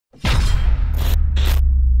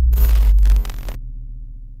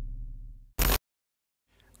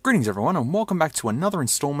Greetings everyone, and welcome back to another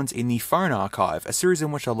installment in the Phone Archive, a series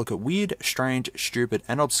in which I look at weird, strange, stupid,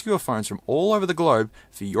 and obscure phones from all over the globe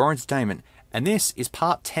for your entertainment, and this is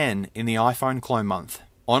part 10 in the iPhone clone month.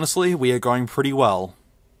 Honestly, we are going pretty well.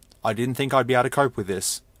 I didn't think I'd be able to cope with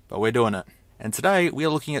this, but we're doing it. And today, we are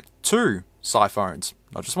looking at two SciPhones,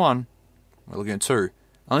 not just one, we're looking at two,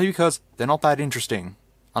 only because they're not that interesting,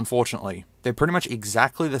 unfortunately. They're pretty much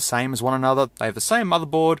exactly the same as one another. They have the same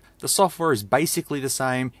motherboard, the software is basically the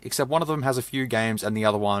same, except one of them has a few games and the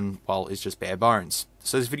other one, well, is just bare bones.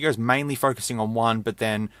 So this video is mainly focusing on one, but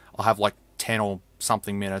then I'll have like 10 or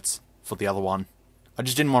something minutes for the other one. I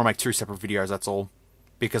just didn't want to make two separate videos, that's all,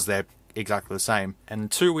 because they're exactly the same. And the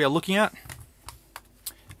two we are looking at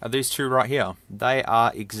are these two right here. They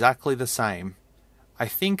are exactly the same. I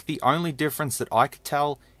think the only difference that I could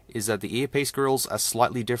tell is that the earpiece grills are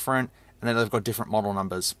slightly different, and then they've got different model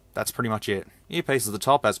numbers. That's pretty much it. Earpiece at the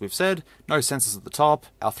top, as we've said, no sensors at the top,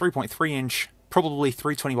 our 3.3 inch, probably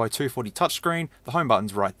 320 by 240 touchscreen, the home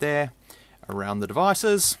button's right there. Around the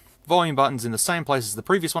devices, volume button's in the same place as the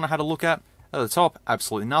previous one I had a look at. At the top,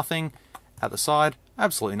 absolutely nothing. At the side,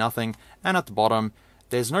 absolutely nothing. And at the bottom,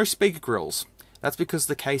 there's no speaker grills. That's because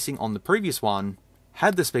the casing on the previous one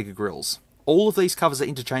had the speaker grills. All of these covers are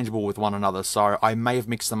interchangeable with one another, so I may have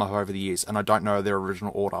mixed them up over the years, and I don't know their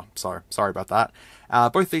original order, so sorry about that.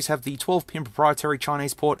 Both these have the 12-pin proprietary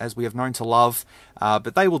Chinese port, as we have known to love,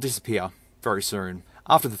 but they will disappear very soon,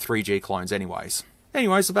 after the 3G clones anyways.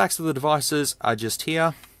 Anyways, the backs of the devices are just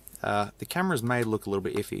here. The cameras may look a little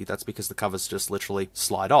bit iffy, that's because the covers just literally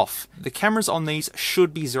slide off. The cameras on these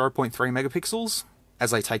should be 0.3 megapixels, as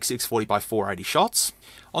they take 640 by 480 shots.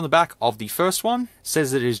 On the back of the first one,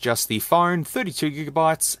 says it is just the phone, 32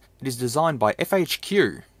 gigabytes. It is designed by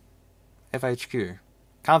FHQ. FHQ.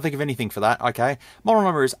 Can't think of anything for that, okay. Model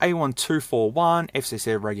number is A1241,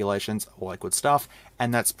 FCC regulations, all that good stuff,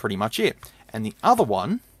 and that's pretty much it. And the other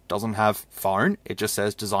one doesn't have phone, it just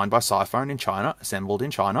says designed by SciPhone in China, assembled in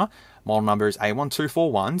China. Model number is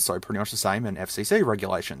A1241, so pretty much the same, and FCC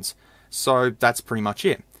regulations. So that's pretty much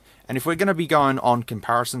it. And if we're going to be going on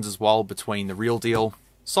comparisons as well between the real deal,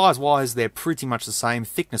 size-wise, they're pretty much the same.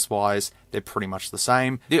 Thickness-wise, they're pretty much the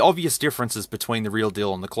same. The obvious differences between the real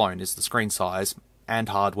deal and the clone is the screen size, and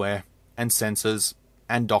hardware, and sensors,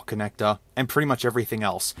 and dock connector, and pretty much everything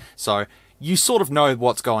else. So, you sort of know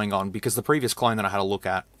what's going on, because the previous clone that I had a look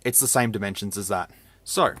at, it's the same dimensions as that.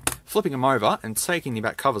 So, flipping them over and taking the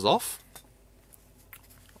back covers off,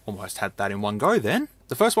 almost had that in one go then.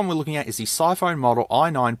 The first one we're looking at is the SciPhone model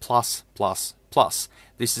i9+++.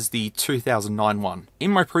 This is the 2009 one.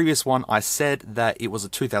 In my previous one, I said that it was a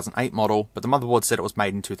 2008 model, but the motherboard said it was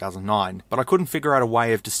made in 2009. But I couldn't figure out a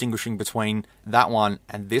way of distinguishing between that one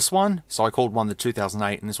and this one, so I called one the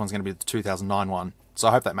 2008, and this one's going to be the 2009 one. So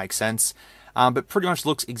I hope that makes sense. But pretty much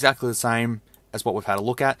looks exactly the same as what we've had a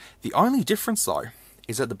look at. The only difference, though,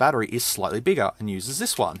 is that the battery is slightly bigger and uses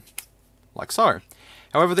this one, like so.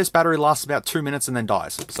 However, this battery lasts about 2 minutes and then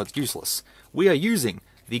dies, so it's useless. We are using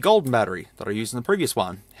the golden battery that I used in the previous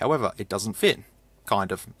one. However, it doesn't fit,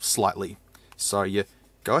 kind of, slightly. So you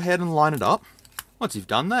go ahead and line it up. Once you've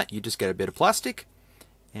done that, you just get a bit of plastic,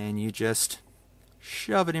 and you just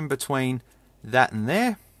shove it in between that and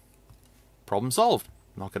there. Problem solved.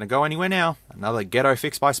 Not going to go anywhere now. Another ghetto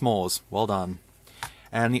fix by SMOOREZ. Well done.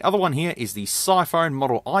 And the other one here is the SciPhone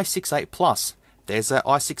model i68 Plus. There's that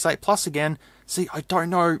i68 Plus again. See, I don't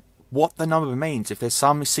know what the number means. If there's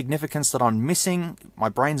some significance that I'm missing, my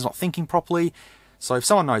brain's not thinking properly. So if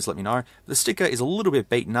someone knows, let me know. The sticker is a little bit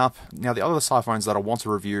beaten up. Now, the other SciPhones that I want to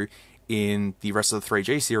review in the rest of the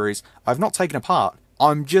 3G series, I've not taken apart.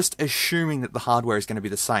 I'm just assuming that the hardware is going to be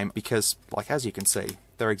the same because, like, as you can see,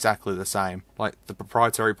 they're exactly the same. Like, the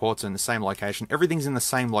proprietary ports are in the same location. Everything's in the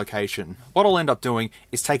same location. What I'll end up doing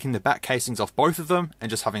is taking the back casings off both of them and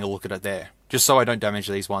just having a look at it there. Just so I don't damage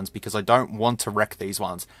these ones, because I don't want to wreck these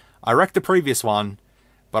ones. I wrecked the previous one,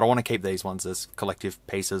 but I want to keep these ones as collective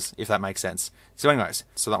pieces, if that makes sense. So anyways,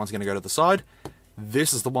 so that one's going to go to the side.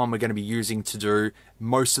 This is the one we're going to be using to do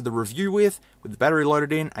most of the review with the battery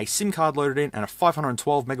loaded in, a SIM card loaded in, and a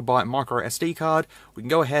 512 megabyte micro SD card. We can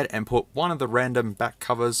go ahead and put one of the random back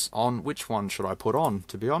covers on. Which one should I put on,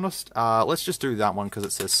 to be honest? Let's just do that one because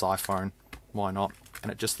it says SciPhone. Why not?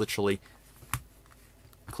 And it just literally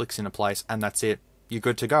clicks into place, and that's it. You're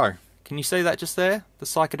good to go. Can you see that just there? The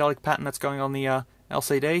psychedelic pattern that's going on the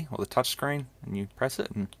LCD or the touchscreen, and you press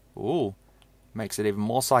it, and ooh, makes it even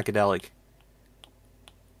more psychedelic.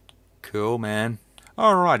 Cool, man.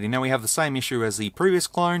 Alrighty, now we have the same issue as the previous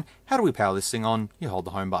clone. How do we power this thing on? You hold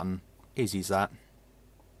the home button. Easy as that.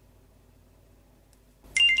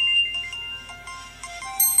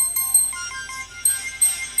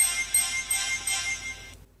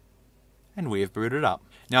 And we have booted up.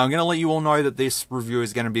 Now I'm going to let you all know that this review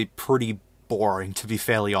is going to be pretty boring, to be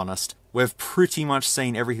fairly honest. We've pretty much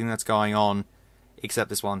seen everything that's going on, except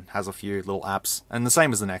this one has a few little apps, and the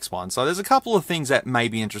same as the next one. So there's a couple of things that may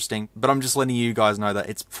be interesting, but I'm just letting you guys know that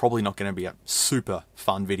it's probably not going to be a super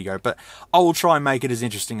fun video, but I will try and make it as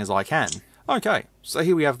interesting as I can. Okay, so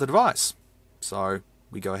here we have the device. So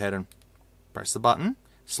we go ahead and press the button,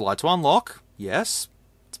 slide to unlock. Yes,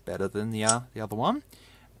 it's better than the other one.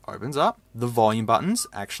 Opens up. The volume buttons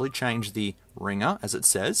actually change the ringer, as it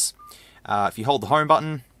says. If you hold the home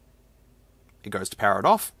button, it goes to power it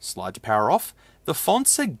off. Slide to power off. The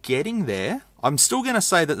fonts are getting there. I'm still going to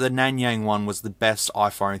say that the Nanyang one was the best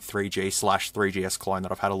iPhone 3G/3GS clone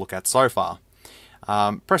that I've had a look at so far.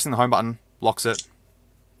 Pressing the home button locks it.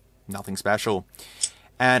 Nothing special.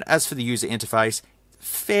 And as for the user interface,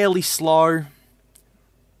 fairly slow.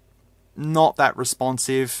 Not that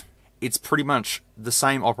responsive. It's pretty much the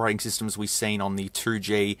same operating systems we've seen on the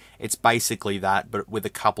 2G. It's basically that, but with a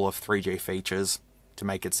couple of 3G features to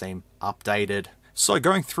make it seem updated. So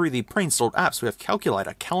going through the pre-installed apps, we have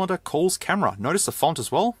Calculator, Calendar, Calls, Camera. Notice the font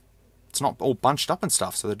as well. It's not all bunched up and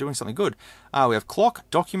stuff, so they're doing something good. We have Clock,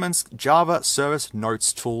 Documents, Java, Service,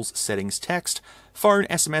 Notes, Tools, Settings, Text, Phone,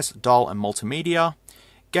 SMS, Dial, and Multimedia.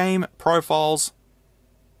 Game, Profiles.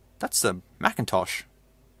 That's the Macintosh.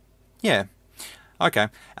 Yeah. Okay.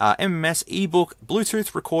 MMS, ebook,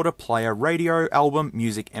 Bluetooth, recorder, player, radio, album,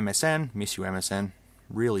 music, MSN. Miss you, MSN.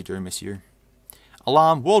 Really do miss you.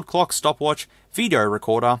 Alarm, world clock, stopwatch, video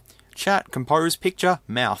recorder, chat, compose, picture,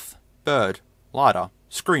 mouth, bird, lighter,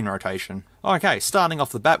 screen rotation. Okay, starting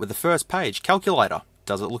off the bat with the first page, Calculator.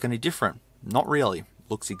 Does it look any different? Not really.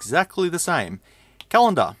 Looks exactly the same.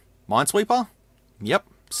 Calendar, Minesweeper. Yep,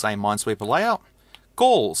 same Minesweeper layout.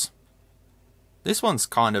 Calls. This one's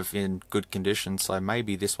kind of in good condition, so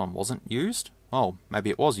maybe this one wasn't used? Oh, maybe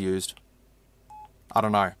it was used. I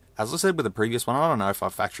don't know. As I said with the previous one, I don't know if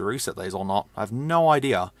I've factory reset these or not. I have no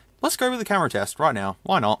idea. Let's go with the camera test right now.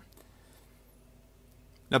 Why not?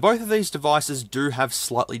 Now both of these devices do have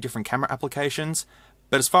slightly different camera applications,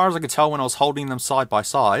 but as far as I could tell when I was holding them side by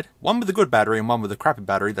side, one with a good battery and one with a crappy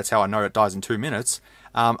battery, that's how I know it dies in 2 minutes,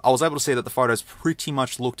 I was able to see that the photos pretty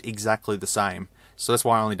much looked exactly the same. So that's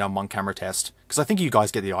why I only done one camera test, because I think you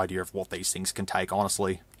guys get the idea of what these things can take,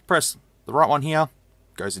 honestly. Press the right one here,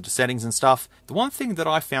 goes into settings and stuff. The one thing that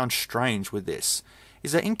I found strange with this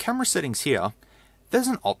is that in camera settings here, there's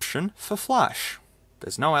an option for flash.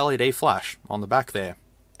 There's no LED flash on the back there.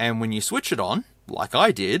 And when you switch it on, like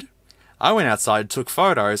I did, I went outside, took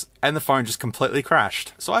photos, and the phone just completely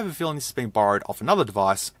crashed. So I have a feeling this is being borrowed off another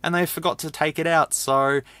device, and they forgot to take it out.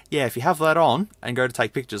 So yeah, if you have that on and go to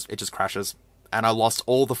take pictures, it just crashes. And I lost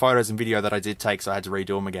all the photos and video that I did take, so I had to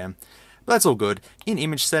redo them again. But that's all good. In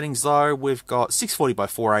image settings though, we've got 640 by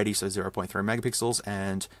 480, so 0.3 megapixels,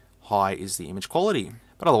 and high is the image quality.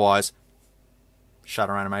 But otherwise,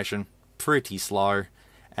 shutter animation, pretty slow.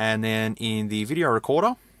 And then in the video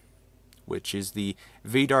recorder, which is the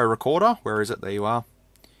video recorder, where is it? There you are.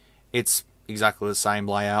 It's exactly the same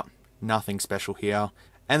layout, nothing special here.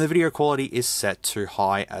 And the video quality is set to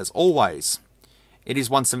high as always. It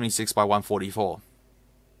is 176 by 144,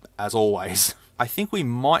 as always. I think we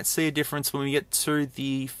might see a difference when we get to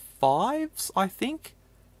the 5s, I think.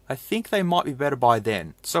 I think they might be better by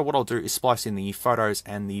then. So what I'll do is splice in the photos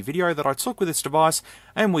and the video that I took with this device,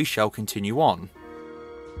 and we shall continue on.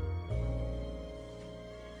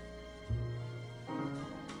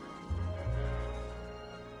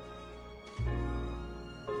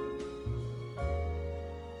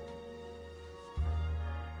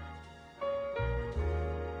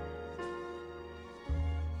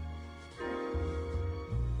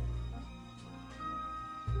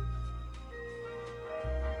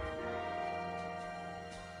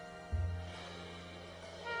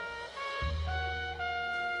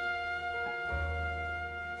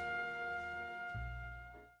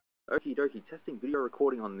 Okie dokie, testing video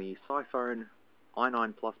recording on the SciPhone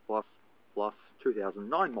i9+++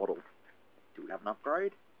 2009 model. Do we have an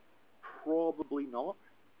upgrade? Probably not.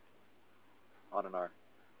 I don't know.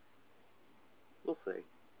 We'll see.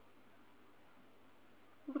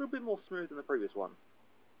 A little bit more smooth than the previous one.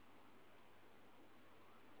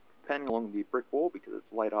 Panning along the brick wall because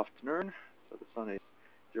it's late afternoon, so the sun is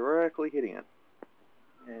directly hitting it.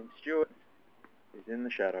 And Stuart is in the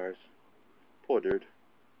shadows. Poor dude.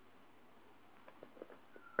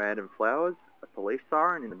 Random flowers, a police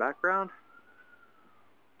siren in the background,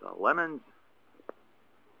 the lemons,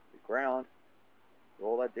 the ground,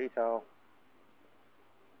 all that detail,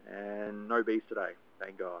 and no bees today,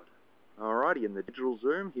 thank God. Alrighty, in the digital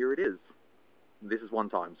zoom, here it is. This is 1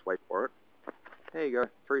 times, wait for it. There you go,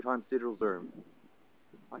 3 times digital zoom.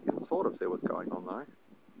 I can sort of see what's going on though.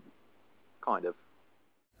 Kind of.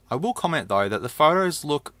 I will comment though that the photos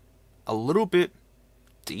look a little bit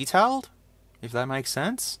detailed, if that makes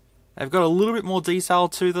sense. They've got a little bit more detail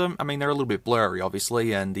to them. I mean, they're a little bit blurry,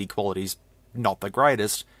 obviously, and the quality's not the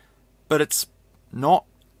greatest, but it's not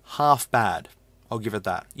half bad. I'll give it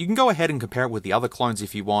that. You can go ahead and compare it with the other clones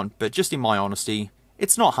if you want, but just in my honesty,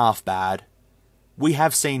 it's not half bad. We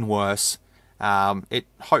have seen worse. It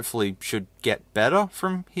hopefully should get better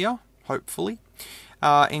from here, hopefully.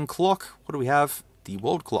 In clock, what do we have? The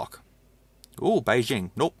world clock. Ooh,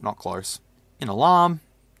 Beijing. Nope, not close. In alarm,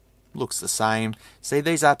 looks the same. See,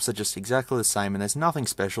 these apps are just exactly the same and there's nothing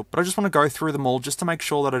special, but I just want to go through them all just to make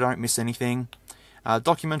sure that I don't miss anything.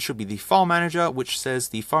 Document should be the file manager, which says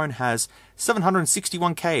the phone has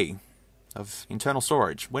 761K of internal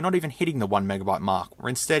storage. We're not even hitting the 1 megabyte mark. We're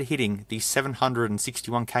instead hitting the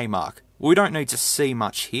 761K mark. We don't need to see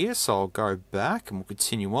much here, so I'll go back and we'll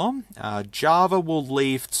continue on. Java will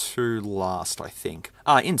leave to last, I think.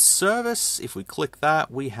 In service, if we click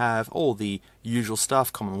that, we have all the usual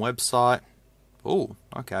stuff, common website. Oh,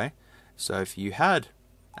 okay. So if you had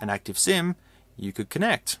an active SIM, you could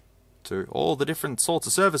connect to all the different sorts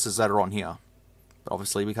of services that are on here. But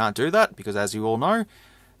obviously we can't do that because, as you all know,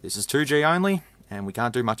 this is 2G only and we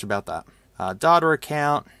can't do much about that. Data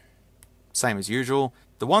account, same as usual.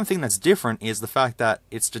 The one thing that's different is the fact that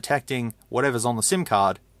it's detecting whatever's on the SIM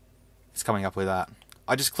card. It's coming up with that.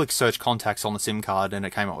 I just clicked search contacts on the SIM card and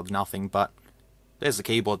it came up with nothing, but there's the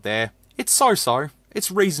keyboard there. It's so-so.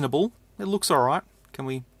 It's reasonable. It looks alright. Can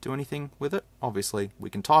we do anything with it? Obviously,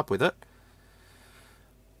 we can type with it.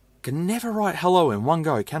 Can never write hello in one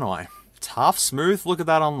go, can I? It's half smooth. Look at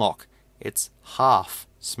that unlock. It's half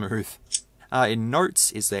smooth. In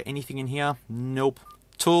notes, is there anything in here? Nope.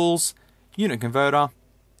 Tools, unit converter,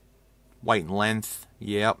 weight and length,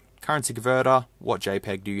 yep. Currency converter, what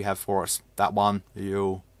JPEG do you have for us? That one,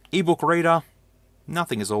 ew. Ebook reader,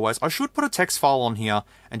 nothing as always. I should put a text file on here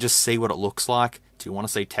and just see what it looks like. Do you want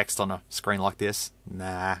to see text on a screen like this?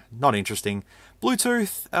 Nah, not interesting.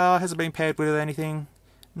 Bluetooth, has it been paired with anything?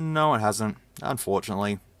 No, it hasn't,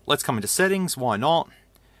 unfortunately. Let's come into settings, why not?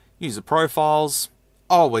 User profiles.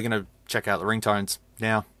 Oh, we're going to check out the ringtones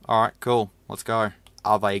now. Alright, cool, let's go.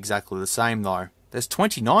 Are they exactly the same though? There's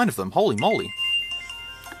 29 of them, holy moly.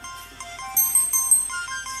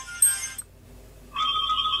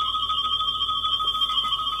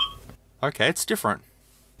 Okay, it's different.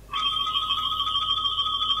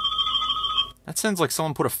 That sounds like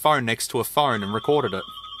someone put a phone next to a phone and recorded it.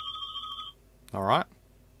 Alright.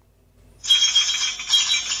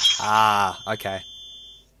 Ah, okay.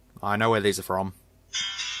 I know where these are from.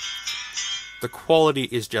 The quality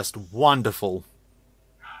is just wonderful.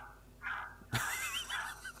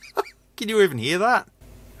 Can you even hear that?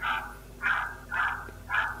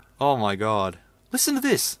 Oh my god. Listen to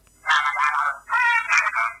this.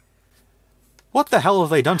 What the hell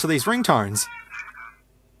have they done to these ringtones?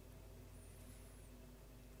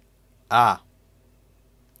 Ah.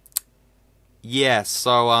 Yeah,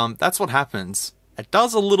 so that's what happens. It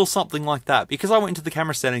does a little something like that, because I went into the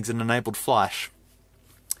camera settings and enabled flash.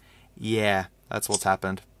 Yeah, that's what's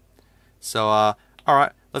happened. So,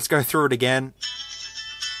 alright, let's go through it again.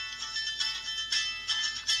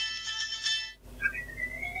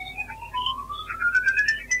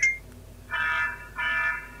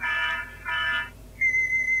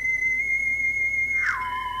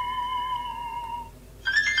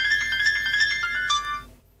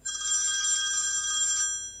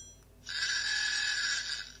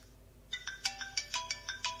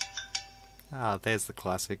 Ah, there's the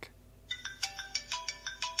classic.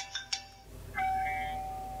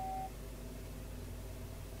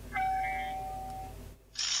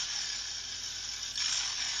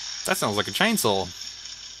 That sounds like a chainsaw.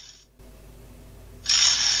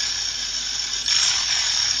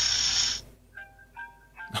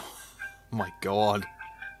 Oh my god.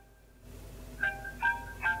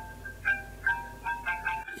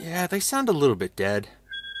 Yeah, they sound a little bit dead.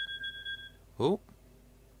 Oh.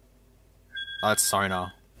 That's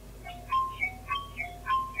sonar.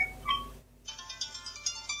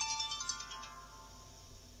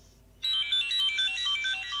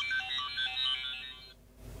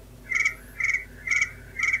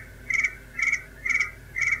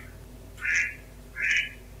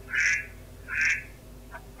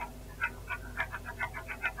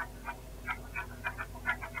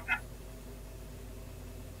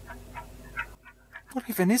 What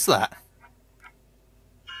even is that?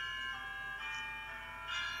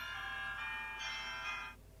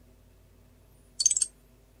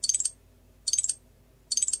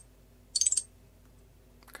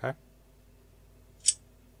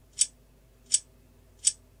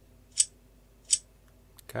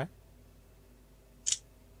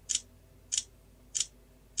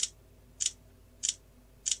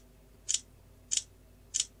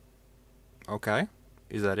 Okay,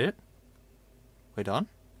 is that it? We're done?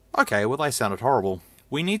 Okay, well they sounded horrible.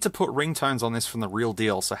 We need to put ringtones on this from the real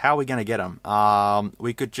deal, so how are we going to get them?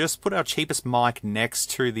 We could just put our cheapest mic next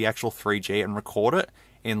to the actual 3G and record it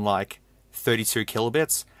in like 32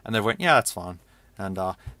 kilobits, and they went, yeah, that's fine. And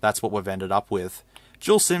that's what we've ended up with.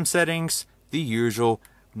 Dual SIM settings, the usual,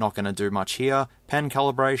 not going to do much here. Pen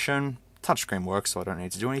calibration, touchscreen works, so I don't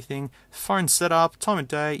need to do anything. Phone setup, time of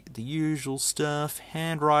day, the usual stuff.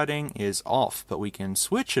 Handwriting is off, but we can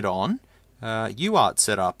switch it on. UART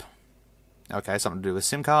setup. Okay, something to do with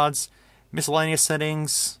SIM cards. Miscellaneous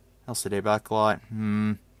settings. LCD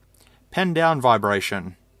backlight. Pen down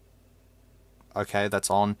vibration. Okay, that's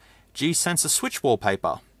on. G-sensor switch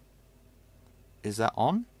wallpaper. Is that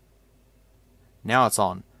on? Now it's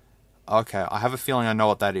on. Okay, I have a feeling I know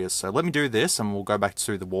what that is. So let me do this and we'll go back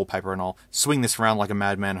to the wallpaper and I'll swing this around like a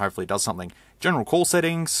madman. Hopefully it does something. General call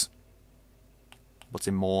settings. What's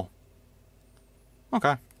in more?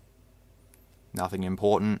 Okay. Nothing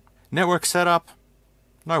important. Network setup.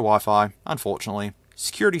 No Wi-Fi, unfortunately.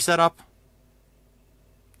 Security setup.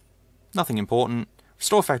 Nothing important.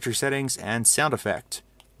 Restore factory settings and sound effect.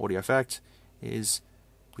 Audio effect is,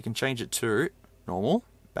 we can change it to normal,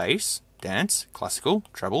 bass, dance, classical,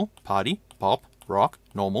 treble, party, pop, rock,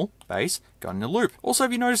 normal, bass, gun in a loop. Also,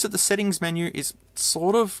 have you noticed that the settings menu is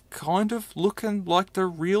sort of, kind of looking like the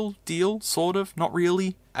real deal? Sort of, not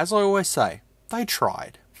really. As I always say, they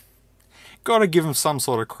tried. Gotta give them some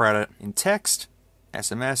sort of credit. In text,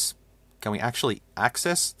 SMS, can we actually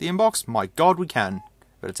access the inbox? My god, we can.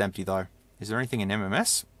 But it's empty though. Is there anything in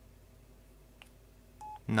MMS?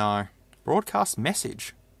 No. Broadcast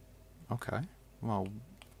message. Okay. Well,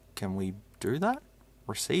 can we do that?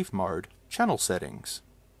 Receive mode. Channel settings.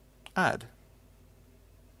 Add.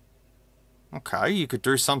 Okay, you could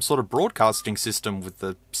do some sort of broadcasting system with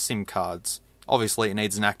the SIM cards. Obviously, it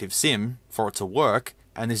needs an active SIM for it to work.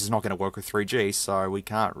 And this is not going to work with 3G, so we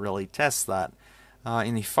can't really test that.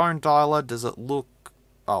 In the phone dialer, does it look...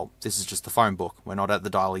 Oh, this is just the phone book. We're not at the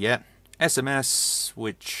dialer yet. SMS,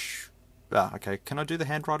 which... okay, can I do the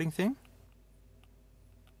handwriting thing?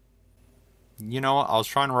 You know what, I was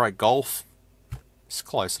trying to write golf. It's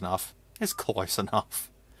close enough. It's close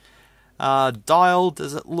enough. Dial,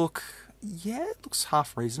 does it look... Yeah, it looks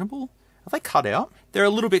half reasonable. Are they cut out? They're a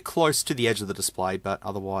little bit close to the edge of the display, but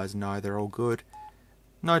otherwise, no, they're all good.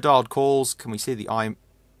 No dialed calls. Can we see the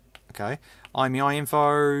Okay. IMEI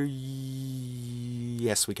info.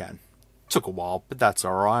 Yes, we can. Took a while, but that's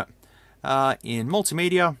alright. In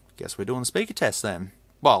multimedia, guess we're doing the speaker test then.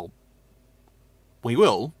 Well, we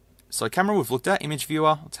will. So camera we've looked at. Image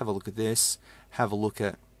viewer. Let's have a look at this. Have a look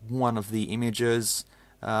at one of the images.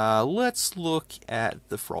 Let's look at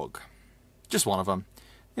the frog. Just one of them.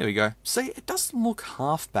 There we go. See, it doesn't look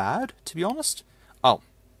half bad, to be honest. Oh,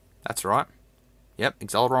 that's right. Yep,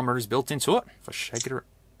 accelerometer is built into it. If I shake it...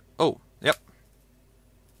 Oh, yep.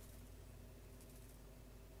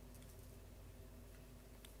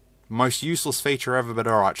 Most useless feature ever, but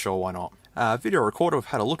alright, sure, why not? Video recorder we've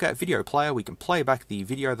had a look at. Video player, we can play back the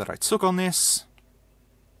video that I took on this.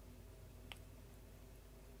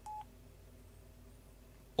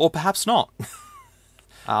 Or perhaps not.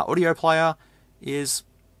 Audio player is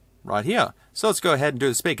right here. So let's go ahead and do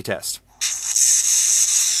the speaker test.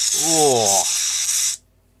 Oh.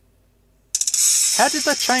 How did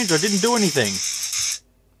that change? I didn't do anything.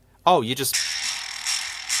 Oh, you just...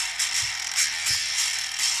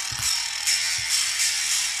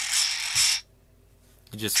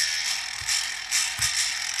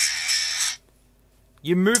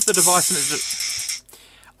 You move the device and it just...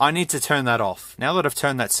 I need to turn that off. Now that I've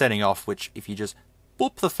turned that setting off, which if you just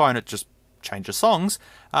boop the phone, it just changes songs,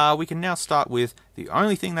 we can now start with The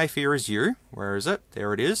Only Thing They Fear Is You. Where is it?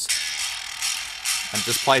 There it is. And it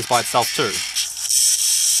just plays by itself too.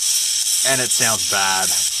 And it sounds bad.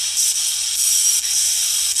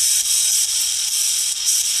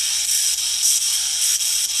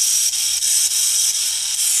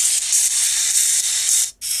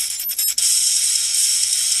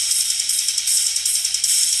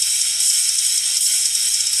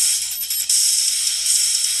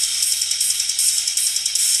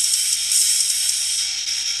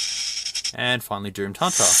 And finally, Doomed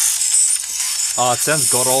Hunter. Oh, it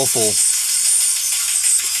sounds god-awful.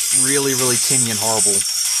 Really, really tinny and horrible.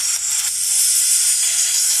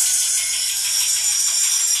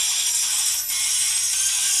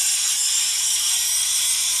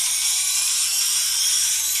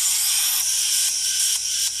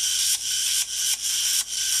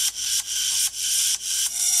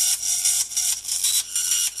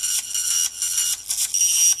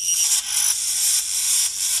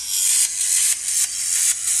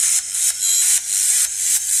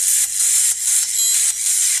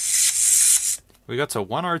 We got to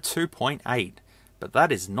 102.8, but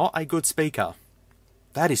that is not a good speaker.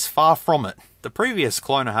 That is far from it. The previous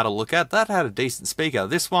clone I had a look at, that had a decent speaker.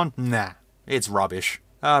 This one, nah, it's rubbish.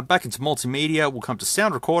 Back into multimedia, we'll come to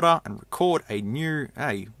sound recorder and record a new...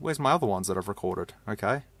 Hey, where's my other ones that I've recorded?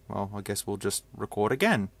 Okay, well, I guess we'll just record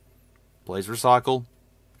again. Please recycle.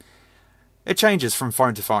 It changes from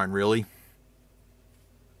phone to phone, really.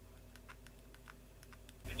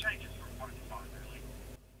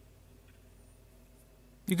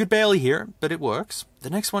 You could barely hear it, but it works. The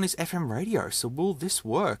next one is FM radio, so will this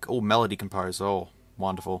work? Oh, melody compose, oh,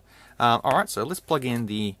 wonderful. Alright, so let's plug in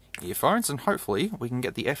the earphones and hopefully we can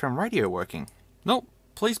get the FM radio working. Nope,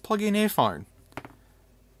 please plug in earphone.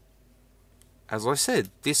 As I said,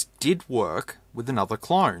 this did work with another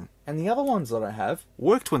clone. And the other ones that I have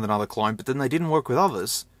worked with another clone, but then they didn't work with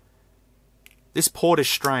others. This port is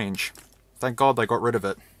strange. Thank God they got rid of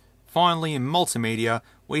it. Finally, in multimedia,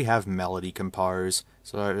 we have melody compose.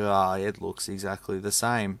 So it looks exactly the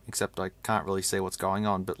same, except I can't really see what's going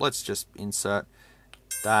on. But let's just insert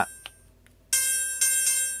that.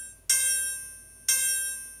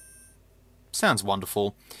 Sounds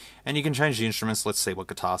wonderful. And you can change the instruments. Let's see what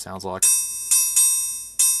guitar sounds like.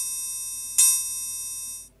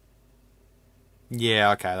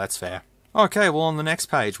 Yeah, okay, that's fair. Okay, well on the next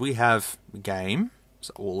page we have game.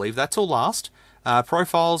 So we'll leave that till last.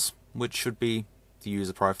 Profiles, which should be the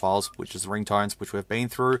user profiles, which is ringtones, which we've been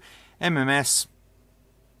through. MMS,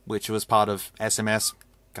 which was part of SMS.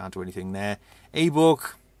 Can't do anything there.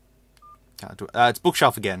 Ebook. Can't do it. It's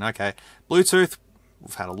bookshelf again. Okay. Bluetooth,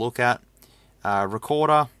 we've had a look at.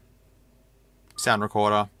 Recorder. Sound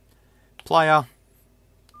recorder. Player.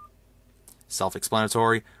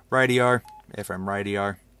 Self-explanatory. Radio. FM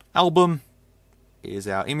radio. Album is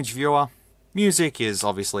our image viewer. Music is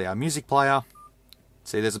obviously our music player.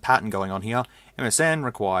 See, there's a pattern going on here. MSN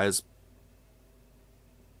requires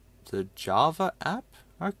the Java app?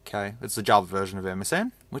 Okay, it's the Java version of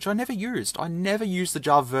MSN, which I never used. I never used the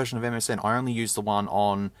Java version of MSN. I only used the one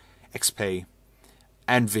on XP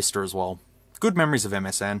and Vista as well. Good memories of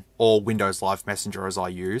MSN, or Windows Live Messenger as I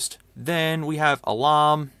used. Then we have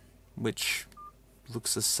Alarm, which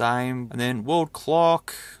looks the same. And then World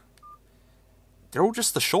Clock. They're all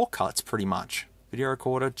just the shortcuts, pretty much. Video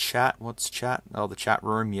recorder, chat, what's chat? Oh, the chat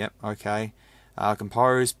room, yep, okay.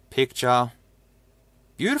 Compose, picture.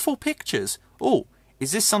 Beautiful pictures. Oh,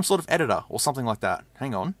 is this some sort of editor or something like that?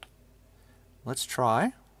 Hang on. Let's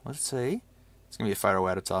try. Let's see. It's going to be a photo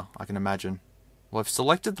editor, I can imagine. Well, I've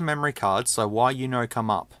selected the memory card, so why come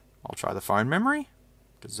up? I'll try the phone memory.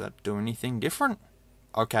 Does that do anything different?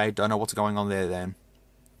 Okay, don't know what's going on there then.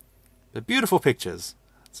 But beautiful pictures.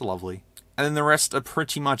 It's lovely. And then the rest are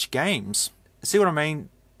pretty much games. See what I mean?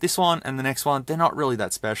 This one and the next one, they're not really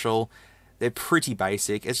that special. They're pretty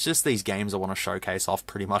basic. It's just these games I want to showcase off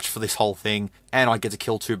pretty much for this whole thing. And I get to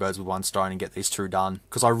kill two birds with one stone and get these two done.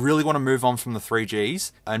 Because I really want to move on from the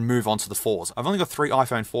 3Gs and move on to the 4s. I've only got 3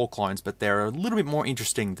 iPhone 4 clones, but they're a little bit more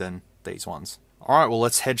interesting than these ones. Alright, well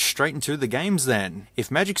let's head straight into the games then.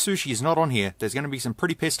 If Magic Sushi is not on here, there's going to be some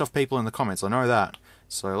pretty pissed off people in the comments, I know that.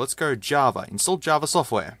 So let's go Java. Install Java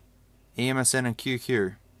software. EMSN and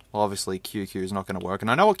QQ. Well, obviously QQ is not going to work,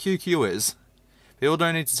 and I know what QQ is. People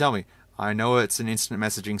don't need to tell me. I know it's an instant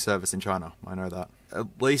messaging service in China. I know that. At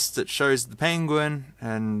least it shows the penguin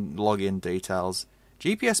and login details.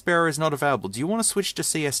 GPS bearer is not available. Do you want to switch to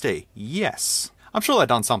CSD? Yes. I'm sure they've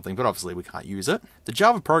done something, but obviously we can't use it. The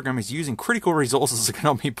Java program is using critical resources that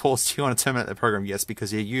cannot be paused. Do you want to terminate the program? Yes,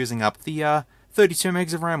 because you're using up the 32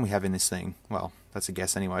 megs of RAM we have in this thing. Well, that's a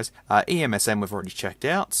guess anyways. EMSN we've already checked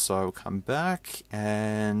out, so come back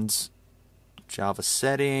and Java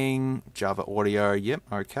setting, Java audio, yep,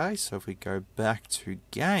 okay. So if we go back to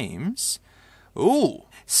games, ooh,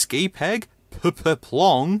 Ski Peg,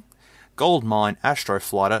 Plong, Goldmine,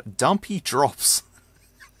 Astroflighter, Dumpy Drops.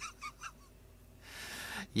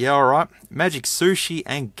 Yeah, alright. Magic Sushi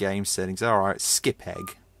and game settings, alright. Skip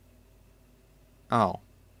Egg. Oh.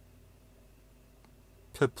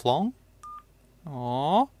 Plong?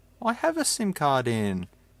 Aww, I have a SIM card in.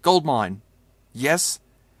 Goldmine. Yes.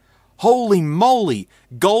 Holy moly!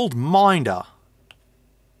 Gold Minder.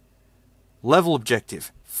 Level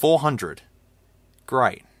objective. 400.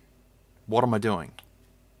 Great. What am I doing?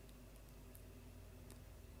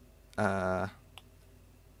 Oh,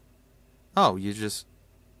 you just...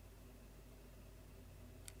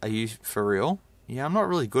 Are you for real? Yeah, I'm not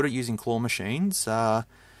really good at using claw machines. Let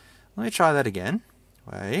me try that again.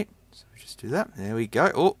 Wait. So just do that. There we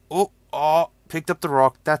go. Oh, picked up the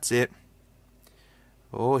rock. That's it.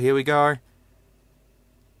 Oh, here we go.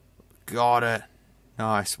 Got it.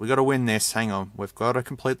 Nice. We got to win this. Hang on. We've got to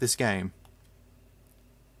complete this game.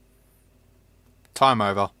 Time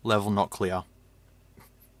over. Level not clear.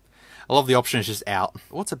 I love the option is just out.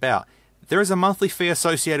 What's about? There is a monthly fee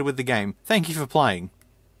associated with the game. Thank you for playing.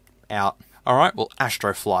 Out. Alright, well,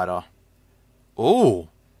 Astroflighter. Oh.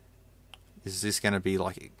 Is this going to be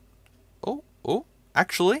like... Oh,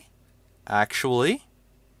 actually,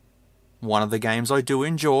 one of the games I do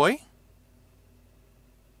enjoy.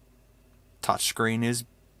 Touchscreen is,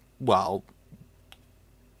 well,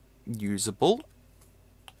 usable.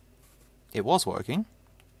 It was working.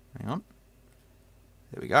 Hang on.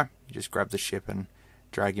 There we go. You just grab the ship and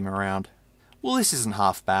drag him around. Well, this isn't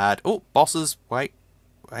half bad. Oh, bosses. Wait.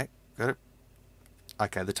 Got it.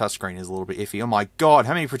 Okay, the touchscreen is a little bit iffy. Oh my god,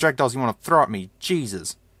 how many projectiles do you want to throw at me?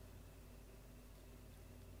 Jesus.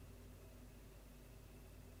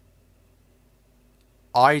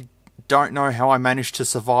 I don't know how I managed to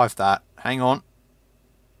survive that. Hang on.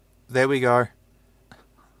 There we go.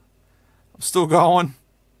 I'm still going.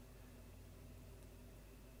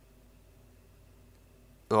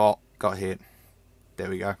 Oh, got hit. There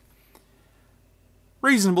we go.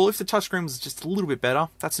 Reasonable. If the touchscreen was just a little bit better,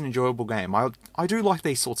 that's an enjoyable game. I do like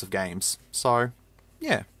these sorts of games. So,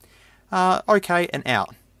 yeah. Okay, and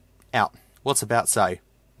out. Out. What's about say?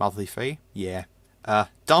 Monthly fee? Yeah.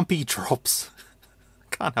 Dumpy drops.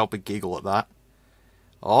 Can't help but giggle at that.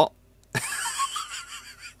 Oh.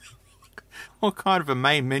 What kind of a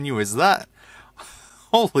main menu is that?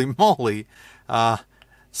 Holy moly.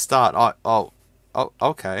 Start. Oh,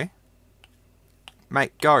 okay.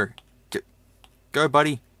 Mate, go. Go,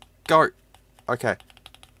 buddy. Go. Okay.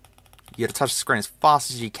 You gotta touch the screen as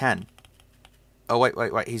fast as you can. Oh, wait.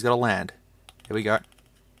 He's gotta land. Here we go.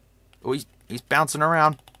 Oh, he's bouncing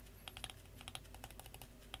around.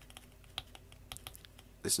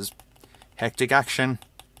 This is hectic action.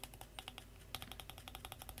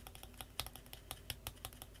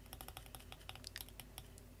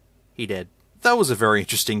 He did. That was a very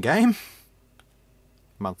interesting game.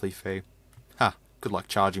 Monthly fee. Ha, good luck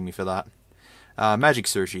charging me for that. Magic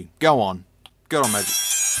Sushi. Go on. Good on Magic.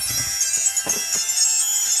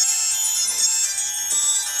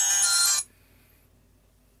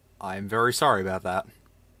 I am very sorry about that.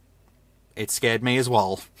 It scared me as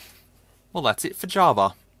well. Well, that's it for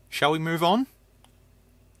Java. Shall we move on?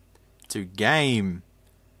 To game.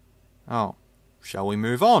 Oh, shall we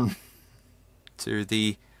move on? To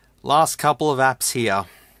the last couple of apps here.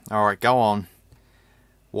 Alright, go on.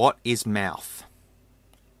 What is mouth?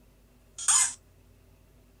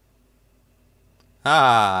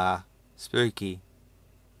 Ah, spooky.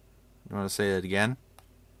 You want to see it again?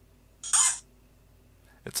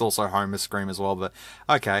 It's also Homer's scream as well, but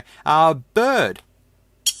okay. Bird.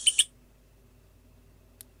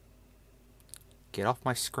 Get off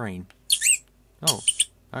my screen. Oh,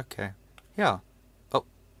 okay. Yeah. Oh.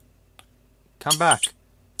 Come back.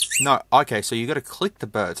 No, okay, so you gotta click the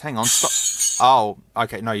birds. Hang on, stop. Oh,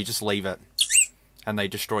 okay, no, you just leave it. And they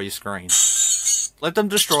destroy your screen. Let them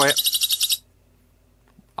destroy it.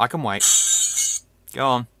 I can wait. Go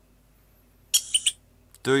on.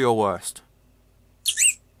 Do your worst.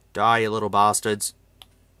 Die, you little bastards.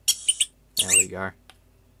 There we go.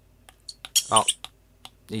 Oh.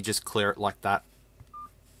 You just clear it like that.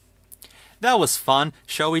 That was fun.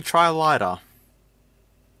 Shall we try lighter?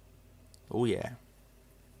 Oh yeah.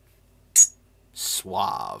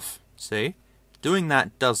 Suave. See? Doing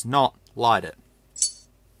that does not light it.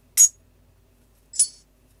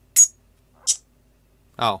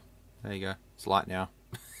 Oh, there you go. It's light now.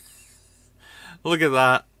 Look at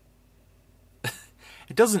that.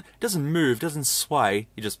 It doesn't move, doesn't sway.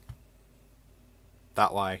 You just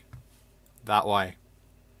that way,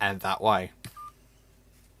 and that way.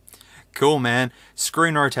 Cool, man.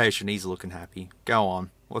 Screen rotation. He's looking happy. Go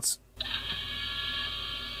on. What's...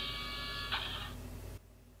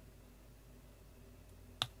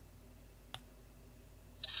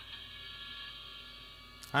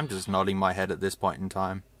 I'm just nodding my head at this point in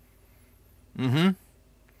time.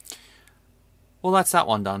 Well, that's that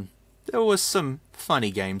one done. There was some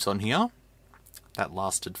funny games on here. That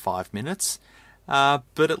lasted 5 minutes. But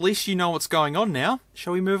at least you know what's going on now.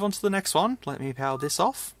 Shall we move on to the next one? Let me power this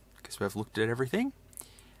off, because we've looked at everything.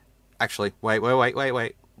 Actually, wait.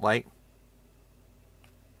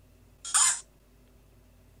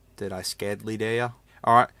 Did I scaredly dare ya?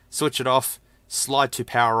 Alright, switch it off. Slide to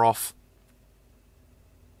power off.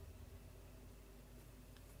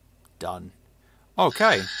 Done.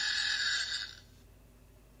 Okay.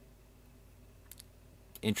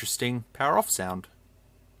 Interesting power off sound.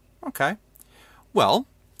 Okay. Well,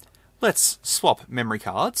 let's swap memory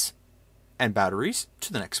cards and batteries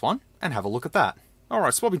to the next one and have a look at that.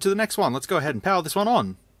 Alright, swapping to the next one. Let's go ahead and power this one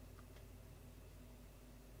on.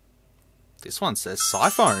 This one says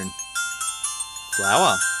SciPhone.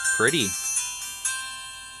 Flower. Pretty.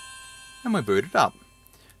 And we're booted up.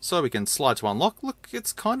 So we can slide to unlock. Look,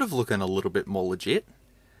 it's kind of looking a little bit more legit.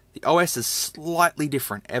 The OS is slightly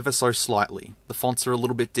different, ever so slightly. The fonts are a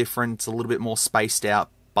little bit different, it's a little bit more spaced out,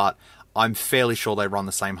 but I'm fairly sure they run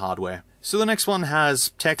the same hardware. So the next one has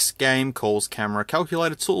text, game, calls, camera,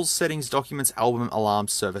 calculator, tools, settings, documents, album, alarm,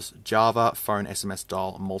 service, Java, phone, SMS,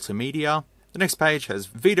 dial, multimedia. The next page has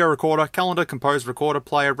video recorder, calendar, compose, recorder,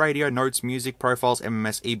 player, radio, notes, music, profiles,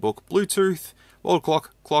 MMS, ebook, Bluetooth, world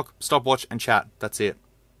clock, stopwatch, and chat. That's it.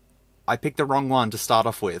 I picked the wrong one to start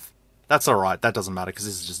off with. That's alright, that doesn't matter because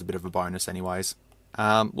this is just a bit of a bonus anyways.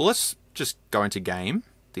 Well, let's just go into game.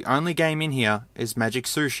 The only game in here is Magic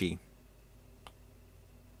Sushi.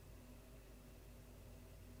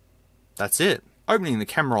 That's it. Opening the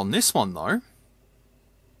camera on this one though.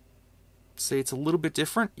 See, it's a little bit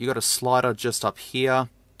different. You got a slider just up here.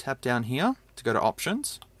 Tap down here to go to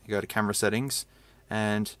options. You go to camera settings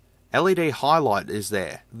and LED highlight is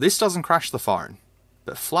there. This doesn't crash the phone,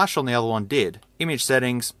 but flash on the other one did. Image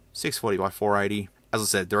settings, 640 by 480. As I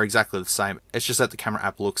said, they're exactly the same. It's just that the camera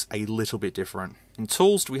app looks a little bit different. In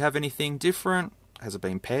tools, do we have anything different? Has it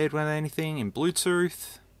been paired with anything? In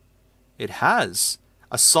Bluetooth? It has.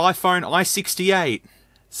 A SciPhone i68.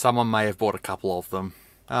 Someone may have bought a couple of them.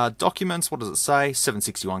 Documents, what does it say?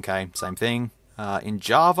 761K, same thing. In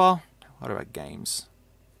Java, what about games?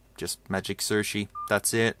 Just Magic Sushi,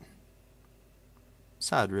 that's it.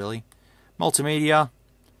 Sad, really. Multimedia,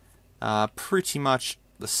 pretty much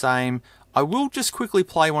the same. I will just quickly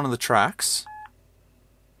play one of the tracks.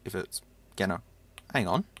 If it's gonna... Hang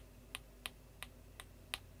on.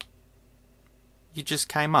 You just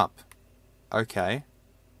came up. Okay.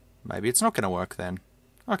 Maybe it's not gonna work then.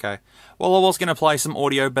 Okay. Well, I was gonna play some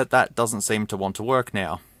audio, but that doesn't seem to want to work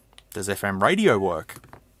now. Does FM radio work?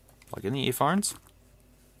 Plug in the earphones.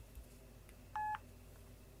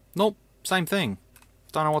 Nope. Same thing.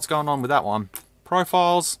 Don't know what's going on with that one.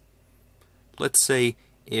 Profiles. Let's see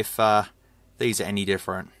if these are any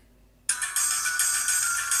different.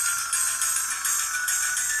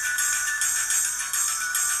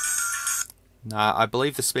 Nah, I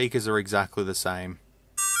believe the speakers are exactly the same.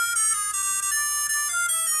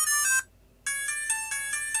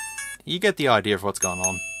 You get the idea of what's going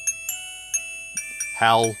on.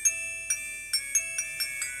 Hell.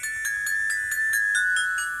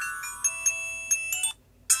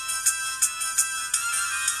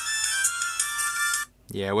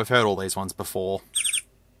 Yeah, we've heard all these ones before.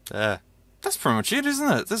 That's pretty much it,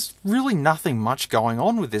 isn't it? There's really nothing much going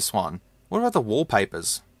on with this one. What about the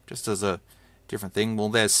wallpapers? Just as a different thing. Well,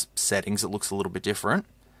 there's settings. It looks a little bit different.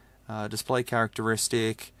 Display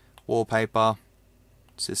characteristic, wallpaper,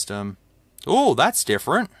 system. Oh, that's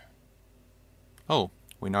different. Oh,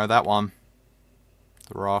 we know that one.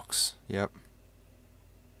 The rocks. Yep.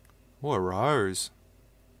 Oh, a rose.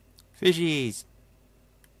 Fishies.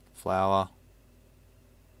 Flower.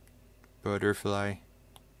 Butterfly.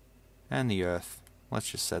 And the earth. Let's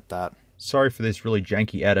just set that. Sorry for this really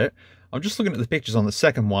janky edit. I'm just looking at the pictures on the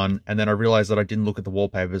second one, and then I realized that I didn't look at the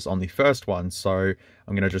wallpapers on the first one, so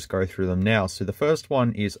I'm going to just go through them now. So the first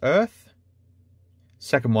one is earth.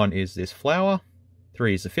 Second one is this flower.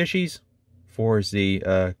 3 is the fishies. 4 is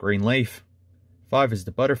the green leaf. 5 is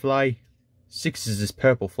the butterfly. 6 is this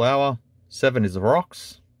purple flower. 7 is the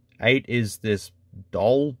rocks. 8 is this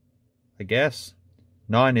doll, I guess.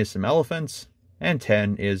 9 is some elephants. And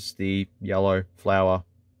 10 is the yellow flower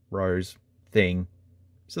rose thing.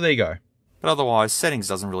 So there you go. But otherwise, settings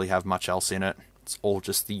doesn't really have much else in it. It's all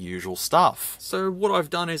just the usual stuff. So what I've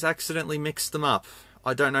done is accidentally mixed them up.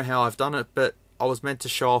 I don't know how I've done it, but I was meant to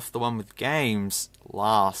show off the one with games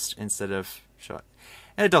last instead of show it.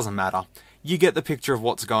 And it doesn't matter. You get the picture of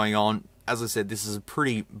what's going on. As I said, this is a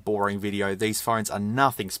pretty boring video. These phones are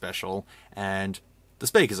nothing special, and the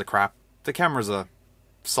speakers are crap. The cameras are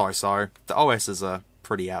so-so. The OSs are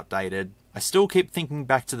pretty outdated. I still keep thinking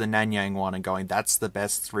back to the Nanyang one and going, that's the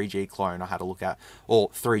best 3G clone I had to look at. Or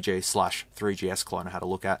 3G/3GS clone I had to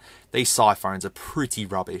look at. These SciPhones are pretty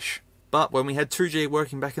rubbish. But when we had 2G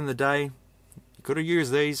working back in the day, you could have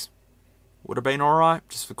used these. Would have been alright,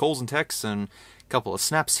 just for calls and texts and a couple of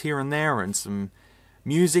snaps here and there and some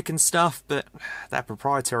music and stuff. But that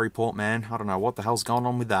proprietary port, man, I don't know what the hell's going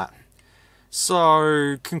on with that.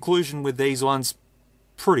 So, conclusion with these ones,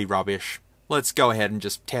 pretty rubbish. Let's go ahead and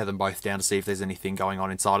just tear them both down to see if there's anything going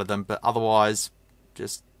on inside of them. But otherwise,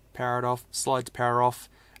 just power it off, slide to power off.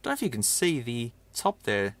 I don't know if you can see the top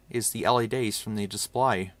there is the LEDs from the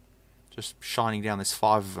display. Just shining down, there's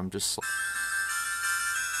 5 of them. Just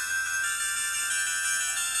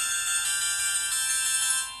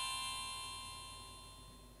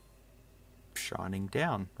shining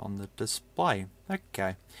down on the display.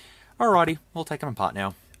 Okay. Alrighty, we'll take them apart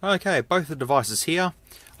now. Okay, both the devices here.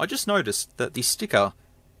 I just noticed that the sticker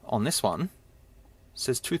on this one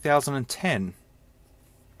says 2010.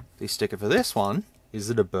 The sticker for this one, is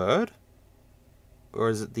it a bird? Or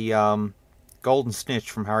is it the golden snitch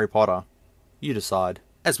from Harry Potter? You decide.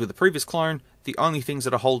 As with the previous clone, the only things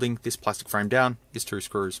that are holding this plastic frame down is 2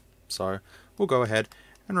 screws. So we'll go ahead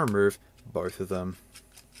and remove both of them.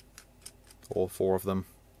 Or 4 of them.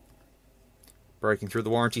 Breaking through the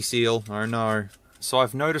warranty seal. Oh no. So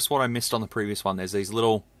I've noticed what I missed on the previous one. There's these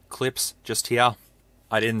little clips just here.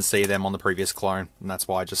 I didn't see them on the previous clone, and that's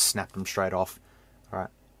why I just snapped them straight off.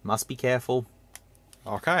 Alright, must be careful.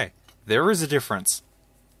 Okay, there is a difference.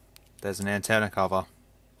 There's an antenna cover,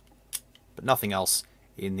 but nothing else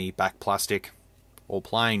in the back plastic. All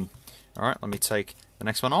plain. Alright, let me take the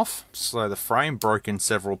next one off. So the frame broke in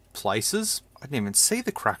several places. I didn't even see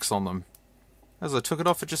the cracks on them. As I took it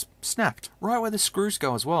off, it just snapped. Right where the screws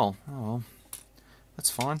go as well. Oh well. That's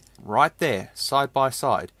fine. Right there, side by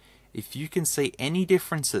side. If you can see any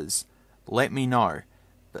differences, let me know.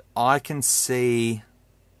 But I can see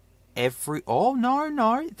every... Oh,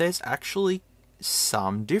 no. There's actually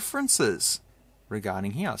some differences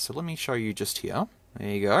regarding here. So let me show you just here. There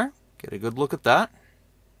you go. Get a good look at that.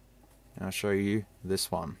 And I'll show you this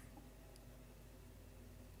one.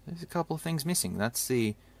 There's a couple of things missing. That's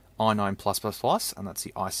the i9+++, and that's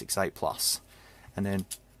the i6-8+. And then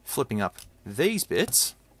flipping up these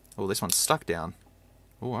bits. Oh, this one's stuck down.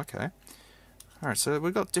 Oh, okay. Alright, so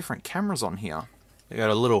we've got different cameras on here. They got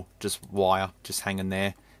a little just wire just hanging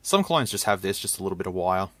there. Some clones just have this, just a little bit of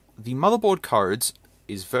wire. The motherboard codes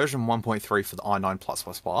is version 1.3 for the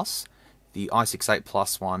i9+++. The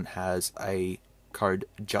i6-8+ one has a code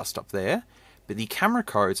just up there, but the camera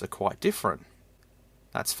codes are quite different.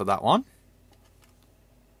 That's for that one.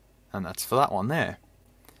 And that's for that one there.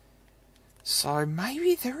 So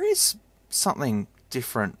maybe there is something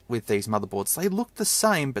different with these motherboards. They look the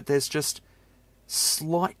same, but there's just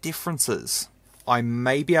slight differences. I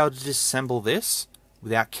may be able to disassemble this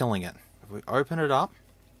without killing it. If we open it up,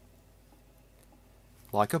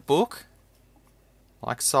 like a book,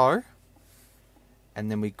 like so, and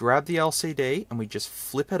then we grab the LCD and we just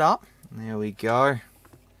flip it up. There we go.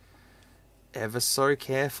 Ever so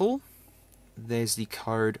careful. There's the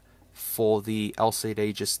code for the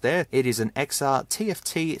LCD just there. It is an XR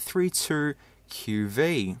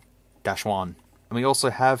TFT32QV-1. And we also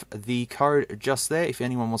have the code just there. If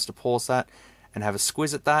anyone wants to pause that and have a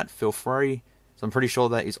squiz at that, feel free. So I'm pretty sure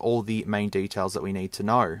that is all the main details that we need to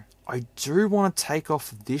know. I do want to take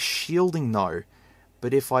off this shielding though.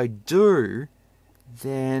 But if I do,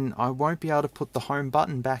 then I won't be able to put the home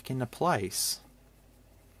button back into place.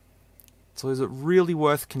 So is it really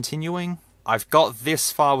worth continuing? I've got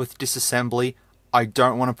this far with disassembly. I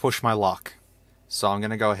don't want to push my luck. So I'm going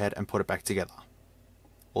to go ahead and put it back together.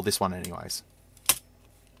 Or this one anyways.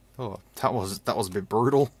 Oh, that was a bit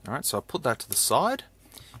brutal. Alright, so I'll put that to the side.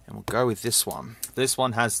 And we'll go with this one. This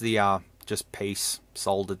one has the just piece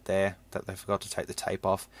soldered there that they forgot to take the tape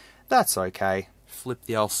off. That's okay. Flip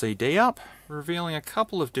the LCD up, revealing a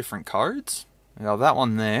couple of different codes. We got that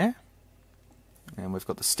one there. And we've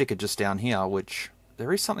got the sticker just down here, which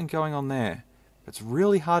there is something going on there. It's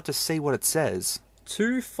really hard to see what it says.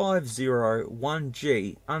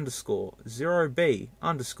 2501G underscore 0B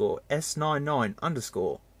underscore S99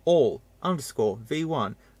 underscore all underscore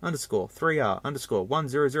V1 underscore 3R underscore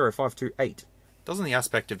 100528. Doesn't the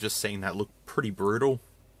aspect of just seeing that look pretty brutal?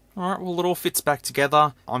 Alright, well it all fits back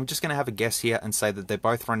together. I'm just going to have a guess here and say that they're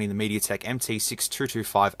both running the MediaTek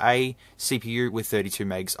MT6225A CPU with 32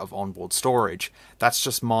 megs of onboard storage. That's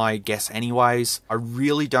just my guess anyways. I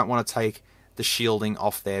really don't want to take the shielding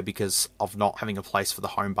off there because of not having a place for the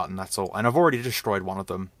home button, that's all. And I've already destroyed one of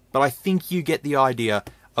them. But I think you get the idea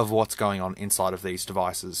of what's going on inside of these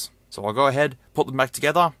devices. So I'll go ahead, put them back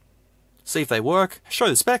together, see if they work, show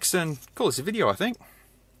the specs, and call this a video, I think.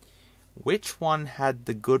 Which one had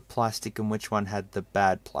the good plastic and which one had the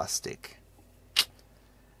bad plastic?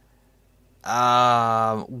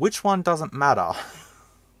 Which one doesn't matter?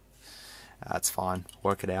 That's fine.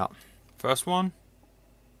 Work it out. First one.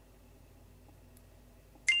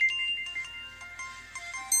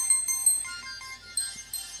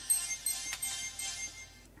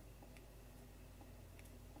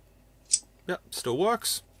 Yep, still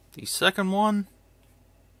works. The second one.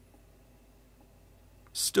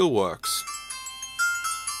 Still works.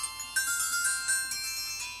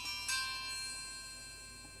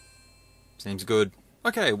 Seems good.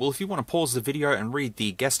 Okay, well if you want to pause the video and read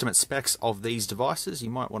the guesstimate specs of these devices, you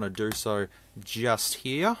might want to do so just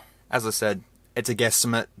here. As I said, it's a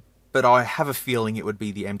guesstimate. but I have a feeling it would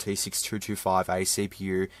be the MT6225A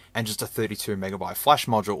CPU and just a 32MB flash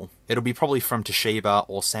module. It'll be probably from Toshiba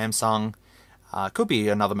or Samsung. Could be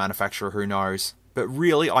another manufacturer, who knows. But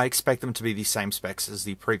really, I expect them to be the same specs as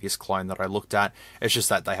the previous clone that I looked at. It's just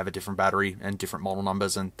that they have a different battery and different model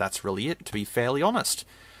numbers, and that's really it, to be fairly honest.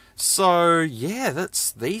 So, yeah,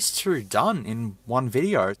 that's these two done in one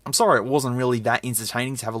video. I'm sorry it wasn't really that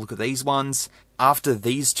entertaining to have a look at these ones. After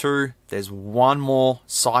these two, there's one more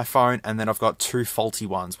SciPhone, and then I've got two faulty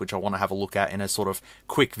ones, which I want to have a look at in a sort of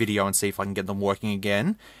quick video and see if I can get them working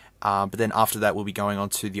again. But then after that, we'll be going on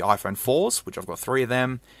to the iPhone 4s, which I've got 3 of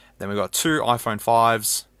them. Then we've got 2 iPhone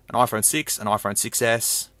 5s, an iPhone 6, an iPhone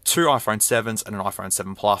 6S, 2 iPhone 7s, and an iPhone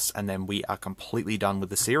 7 Plus, and then we are completely done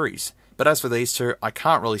with the series. But as for these two, I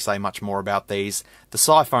can't really say much more about these. The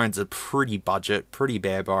SciPhones are pretty budget, pretty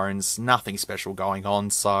bare bones, nothing special going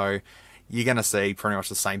on, so you're going to see pretty much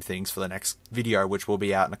the same things for the next video, which will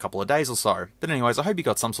be out in a couple of days or so. But anyways, I hope you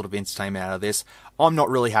got some sort of entertainment out of this. I'm not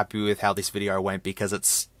really happy with how this video went because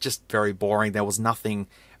it's just very boring. There was nothing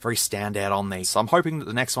very standout on these. So I'm hoping that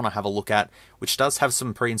the next one I have a look at, which does have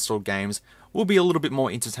some pre-installed games, will be a little bit more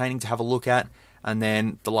entertaining to have a look at. And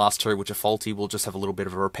then the last two, which are faulty, we'll just have a little bit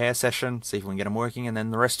of a repair session, see if we can get them working, and then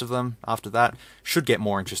the rest of them after that should get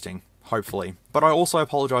more interesting. Hopefully. But I also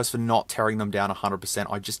apologise for not tearing them down 100%.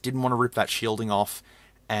 I just didn't want to rip that shielding off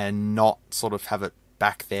and not sort of have it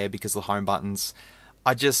back there because of the home buttons.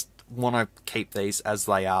 I just want to keep these as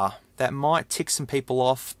they are. That might tick some people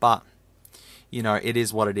off, but, you know, it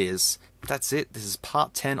is what it is. That's it. This is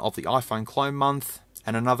part 10 of the iPhone clone month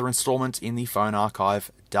and another installment in the phone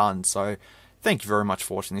archive done. So, thank you very much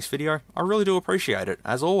for watching this video. I really do appreciate it.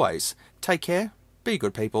 As always, take care, be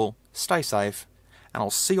good people, stay safe, and I'll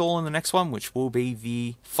see you all in the next one, which will be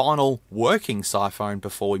the final working SciPhone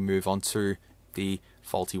before we move on to the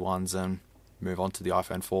faulty ones and move on to the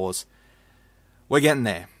iPhone 4s. We're getting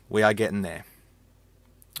there. We are getting there.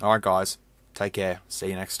 Alright guys, take care. See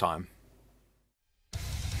you next time.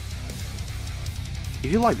 If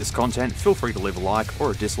you like this content, feel free to leave a like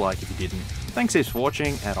or a dislike if you didn't. Thanks heaps for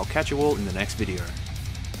watching, and I'll catch you all in the next video.